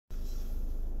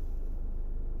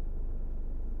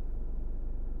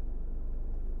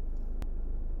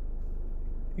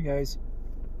Hey guys,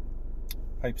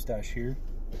 Pipe Stash here,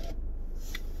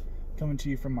 coming to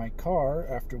you from my car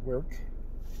after work.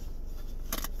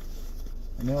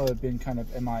 I know I've been kind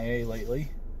of MIA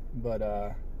lately, but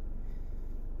a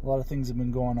lot of things have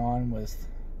been going on with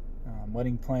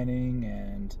wedding planning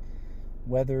and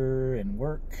weather and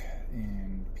work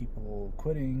and people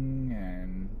quitting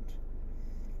and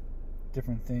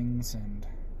different things, and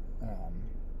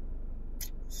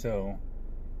so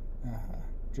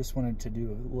just wanted to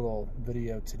do a little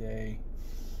video today,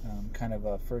 kind of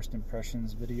a first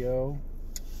impressions video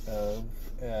of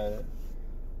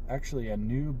actually a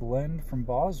new blend from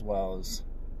Boswell's.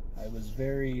 I was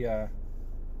very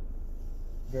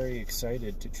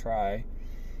excited to try.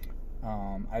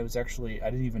 I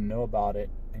didn't even know about it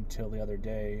until the other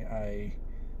day. I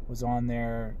was on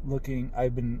there looking.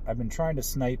 I've been trying to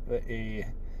snipe a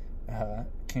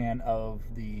can of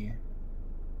the,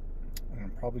 I'm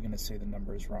probably going to say the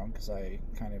numbers wrong because I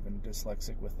kind of am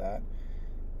dyslexic with that.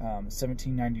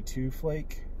 1792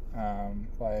 Flake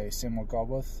by Samuel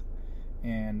Gobwith,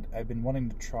 and I've been wanting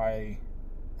to try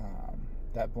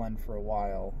that blend for a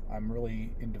while. I'm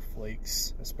really into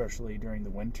flakes, especially during the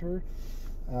winter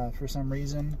for some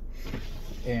reason,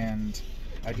 and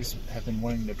I just have been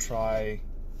wanting to try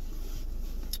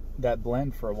that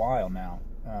blend for a while now.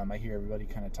 I hear everybody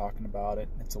kind of talking about it.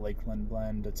 It's a Lakeland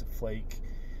blend, it's a flake.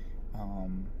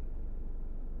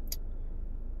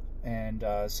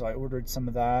 So I ordered some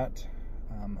of that.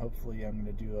 Hopefully I'm going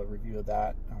to do a review of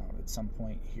that at some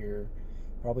point here,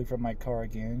 probably from my car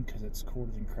again, because it's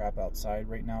colder than crap outside.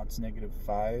 Right now it's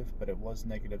 -5, but it was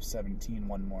 -17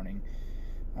 one morning,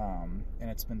 and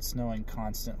it's been snowing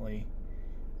constantly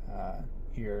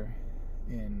here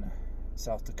in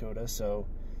South Dakota. So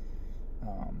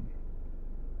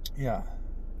yeah,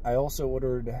 I also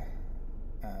ordered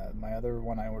my other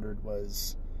one I ordered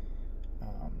was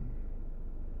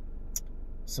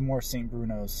some more St.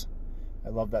 Bruno's. I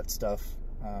love that stuff.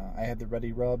 I had the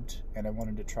Ready Rubbed, and I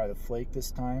wanted to try the Flake this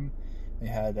time. They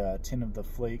had a tin of the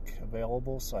Flake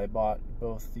available, so I bought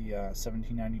both the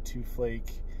 1792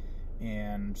 Flake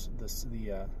and the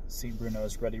St.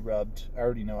 Bruno's Ready Rubbed. I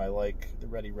already know I like the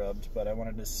Ready Rubbed, but I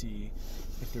wanted to see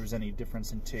if there was any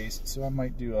difference in taste, so I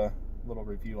might do a little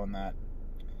review on that.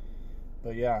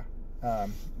 But yeah,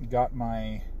 got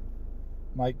my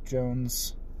Mike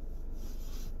Jones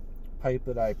pipe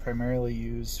that I primarily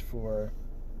use for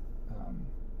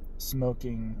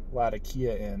smoking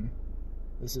Latakia in.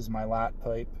 This is my lat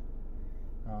pipe.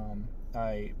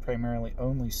 I primarily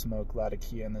only smoke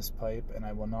Latakia in this pipe, and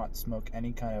I will not smoke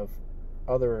any kind of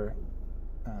other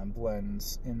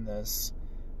blends in this.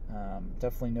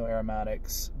 Definitely no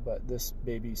aromatics, but this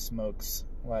baby smokes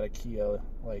Latakia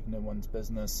like no one's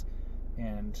business,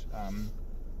 and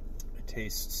it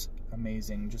tastes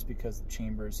amazing just because the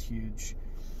chamber is huge.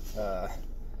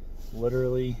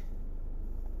 Literally,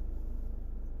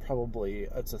 probably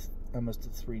it's almost a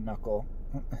 3-knuckle.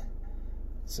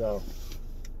 So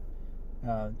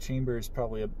chamber is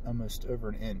probably almost over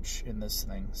an inch in this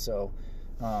thing. So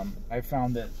I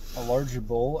found that a larger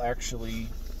bowl actually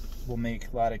will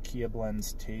make Latakia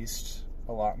blends taste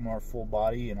a lot more full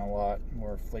body and a lot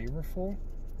more flavorful.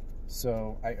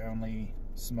 So I only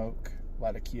smoke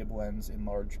Latakia blends in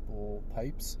large bowl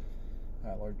pipes,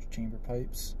 large chamber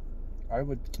pipes. I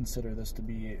would consider this to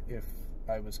be, if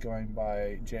I was going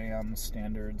by JM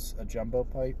standards, a jumbo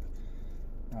pipe.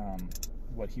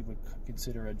 What he would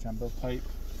consider a jumbo pipe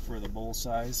for the bowl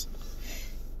size.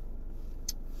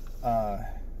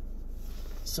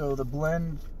 So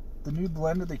the new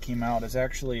blend that came out is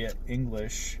actually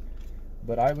English,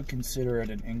 but I would consider it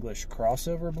an English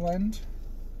crossover blend.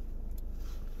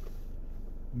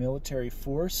 Military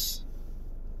Force.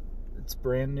 It's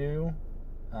brand new.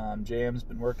 JM's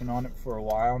been working on it for a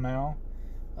while now,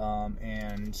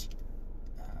 and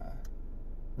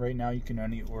right now you can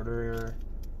only order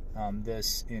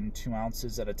this in 2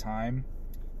 ounces at a time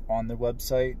on the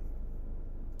website.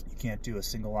 You can't do a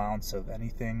single ounce of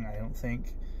anything, I don't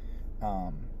think,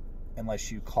 unless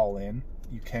you call in.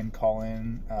 You can call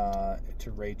in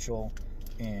to Rachel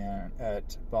and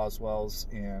at Boswell's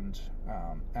and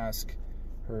ask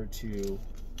her to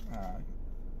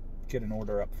get an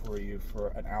order up for you for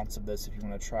an ounce of this if you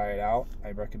want to try it out.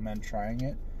 I recommend trying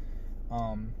it.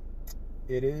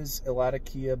 It is a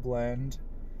Latakia blend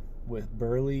with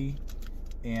burley,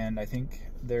 and I think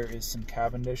there is some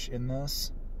Cavendish in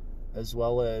this, as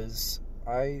well as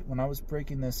when I was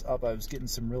breaking this up, I was getting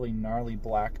some really gnarly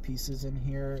black pieces in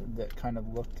here that kind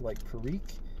of looked like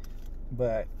Perique,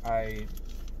 but I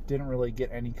didn't really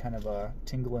get any kind of a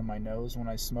tingle in my nose when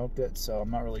I smoked it, so I'm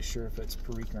not really sure if it's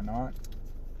Perique or not.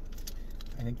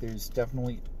 I think there's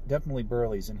definitely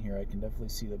burleys in here. I can definitely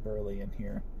see the burley in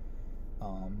here,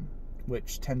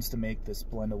 which tends to make this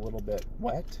blend a little bit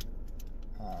wet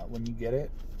when you get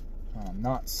it.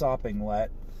 Not sopping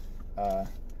wet. I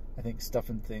think Stuff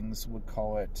and Things would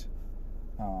call it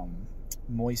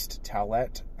moist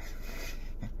towelette.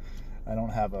 I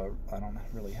don't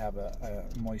really have a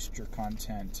moisture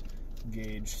content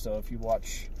gauge, so if you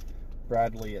watch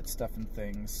Bradley at Stuff and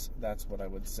Things, that's what I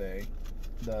would say.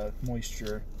 The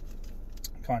moisture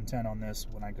content on this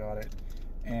when I got it.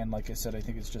 And like I said, I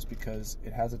think it's just because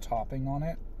it has a topping on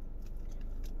it,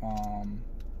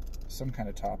 some kind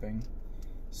of topping,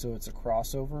 so it's a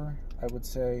crossover, I would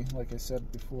say. Like I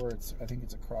said before, I think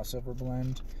it's a crossover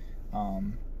blend.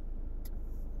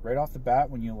 Right off the bat,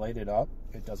 when you light it up,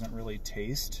 it doesn't really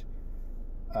taste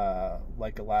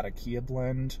like a Latakia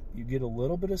blend. You get a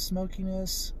little bit of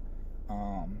smokiness.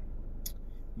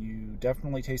 You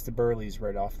definitely taste the burleys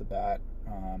right off the bat,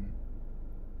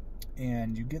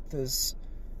 and you get this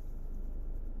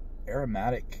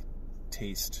aromatic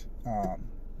taste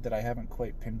that I haven't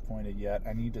quite pinpointed yet.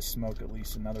 I need to smoke at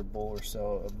least another bowl or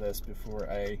so of this before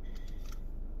I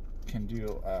can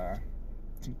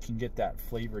get that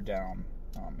flavor down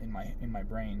in my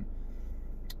brain.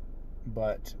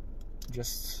 But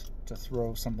just to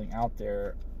throw something out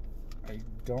there, I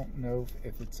don't know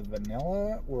if it's a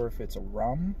vanilla or if it's a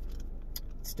rum.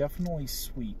 It's definitely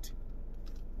sweet,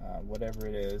 whatever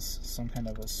it is, some kind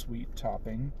of a sweet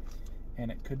topping.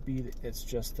 And it could be that it's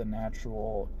just the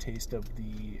natural taste of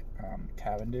the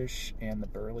Cavendish and the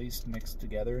burleys mixed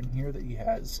together in here that he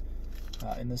has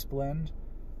in this blend.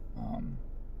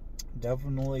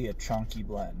 Definitely a chunky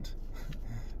blend.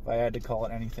 If I had to call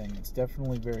it anything, it's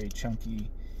definitely very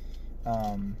chunky,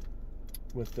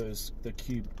 with the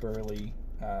cubed burley,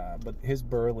 but his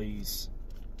burleys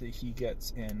that he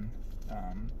gets in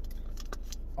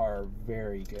are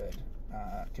very good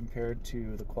compared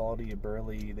to the quality of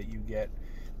burley that you get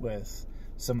with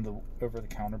some of the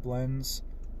over-the-counter blends,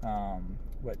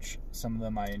 which some of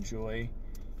them I enjoy,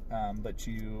 but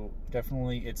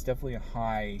it's definitely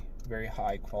a very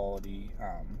high quality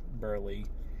burley.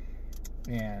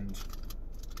 And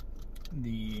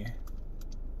the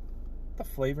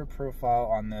flavor profile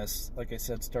on this, like I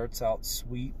said, starts out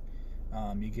sweet.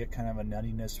 You get kind of a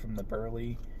nuttiness from the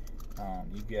burley.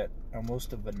 You get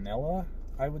almost a vanilla,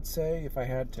 I would say, if I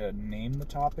had to name the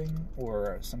topping,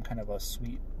 or some kind of a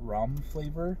sweet rum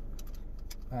flavor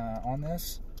on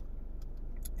this.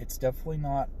 It's definitely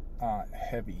not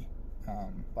heavy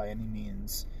by any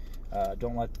means.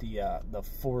 Don't let the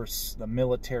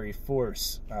military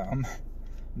force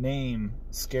name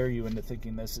scare you into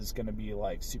thinking this is going to be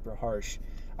like super harsh.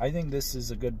 I think this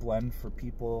is a good blend for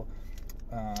people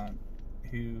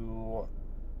who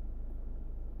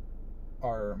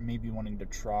are maybe wanting to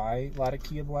try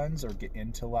Latakia blends or get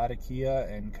into Latakia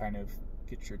and kind of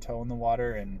get your toe in the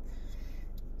water and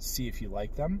see if you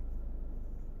like them.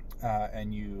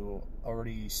 And you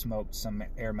already smoked some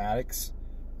aromatics,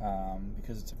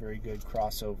 because it's a very good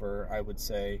crossover, I would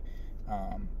say.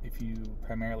 If you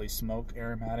primarily smoke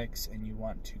aromatics and you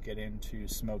want to get into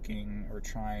smoking or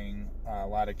trying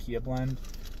Latakia blend,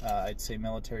 I'd say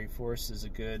Military Force is a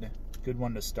good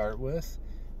one to start with.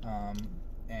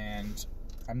 And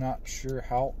I'm not sure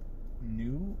how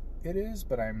new it is,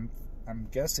 but I'm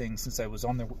guessing, since I was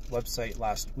on their website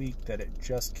last week, that it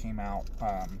just came out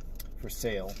for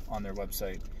sale on their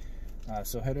website.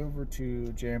 So head over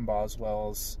to J.M.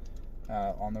 Boswell's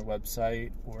on their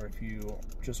website, or if you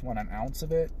just want an ounce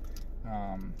of it,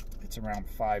 it's around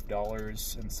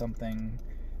 $5 and something.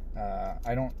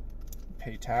 I don't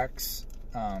pay tax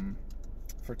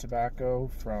for tobacco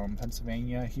from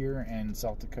Pennsylvania here and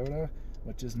South Dakota,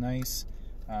 which is nice.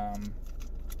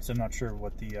 So I'm not sure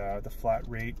what the flat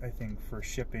rate, I think, for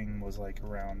shipping was like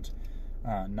around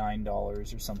 $9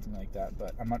 or something like that,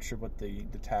 but I'm not sure what the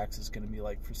tax is going to be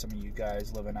like for some of you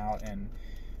guys living out in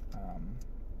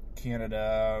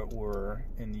Canada or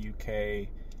in the UK.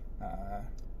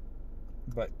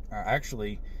 But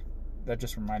actually, that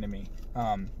just reminded me,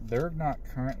 they're not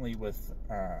currently with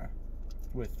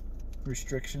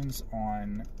restrictions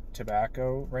on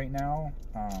tobacco right now.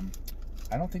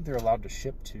 I don't think they're allowed to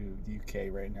ship to the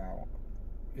UK right now,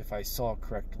 if I saw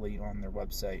correctly on their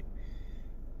website,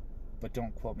 but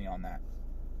don't quote me on that.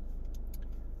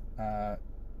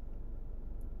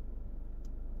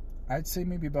 I'd say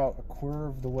maybe about a quarter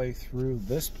of the way through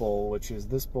this bowl,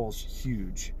 this bowl's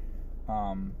huge.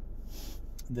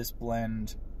 This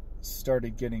blend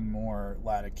started getting more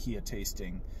Latakia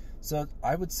tasting. So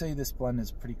I would say this blend is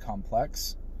pretty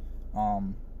complex,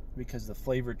 because the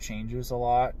flavor changes a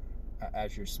lot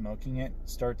as you're smoking it.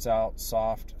 Starts out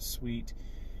soft, sweet,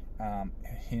 a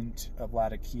hint of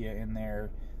Latakia in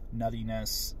there,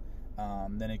 nuttiness.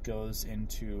 Then it goes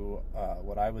into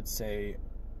what I would say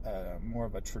more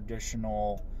of a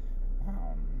traditional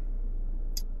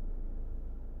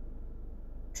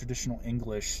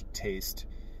English taste,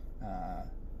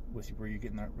 where you're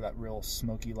getting that real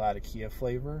smoky Latakia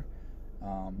flavor.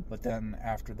 But then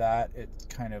after that, it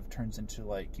kind of turns into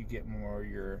like you get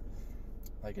more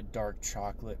like a dark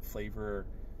chocolate flavor.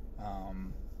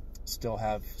 Still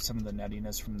have some of the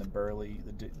nuttiness from the burley.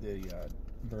 The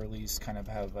burleys kind of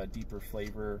have a deeper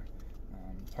flavor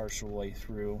partial way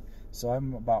through. So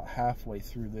I'm about halfway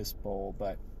through this bowl,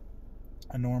 but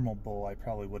a normal bowl I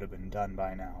probably would have been done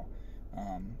by now.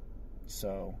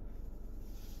 So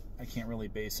I can't really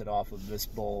base it off of this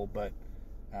bowl, but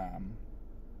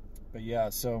yeah,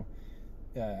 so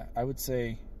I would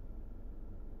say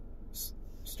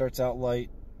starts out light,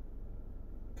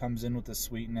 comes in with the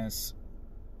sweetness,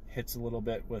 hits a little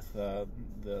bit with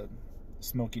the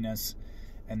smokiness,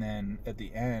 and then at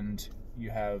the end you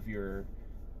have your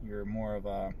more of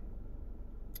a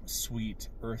sweet,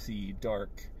 earthy,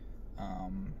 dark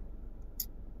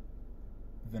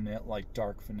vanilla, like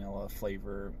dark vanilla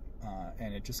flavor,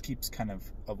 and it just keeps kind of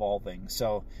evolving.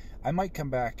 So I might come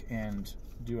back and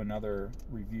do another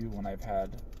review when I've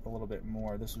had a little bit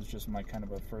more. This was just my kind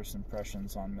of a first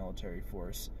impressions on Military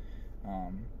Force.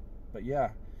 But yeah,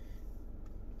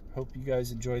 hope you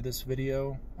guys enjoyed this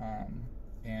video,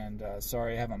 and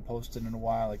sorry I haven't posted in a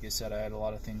while. Like I said, I had a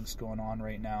lot of things going on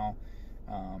right now,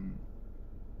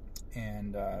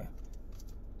 and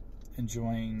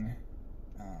enjoying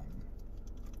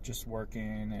just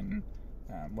working and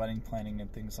wedding planning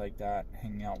and things like that,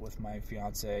 hanging out with my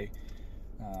fiance.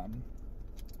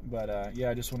 But yeah,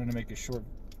 I just wanted to make a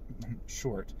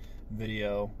short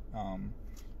video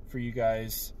for you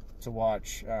guys to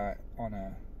watch on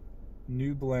a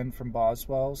new blend from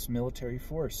Boswell's Military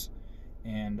Force,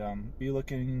 and be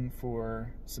looking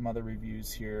for some other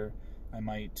reviews here. I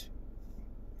might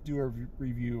do a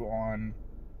review on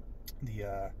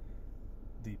the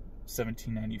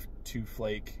 1792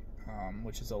 flake,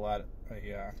 which is a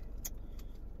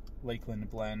Lakeland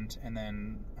blend, and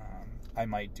then I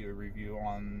might do a review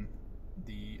on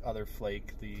the other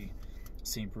flake, the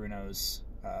St. Bruno's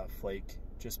flake,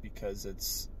 just because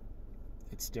it's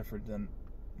different than,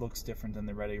 looks different than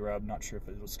the Ready Rub. Not sure if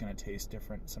it was going to taste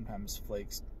different. Sometimes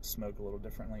flakes smoke a little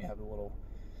differently, have a little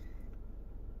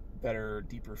better,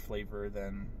 deeper flavor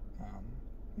than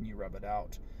when you rub it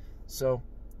out. So,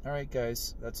 alright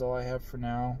guys, that's all I have for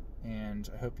now, and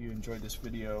I hope you enjoyed this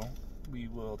video. We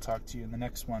will talk to you in the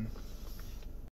next one.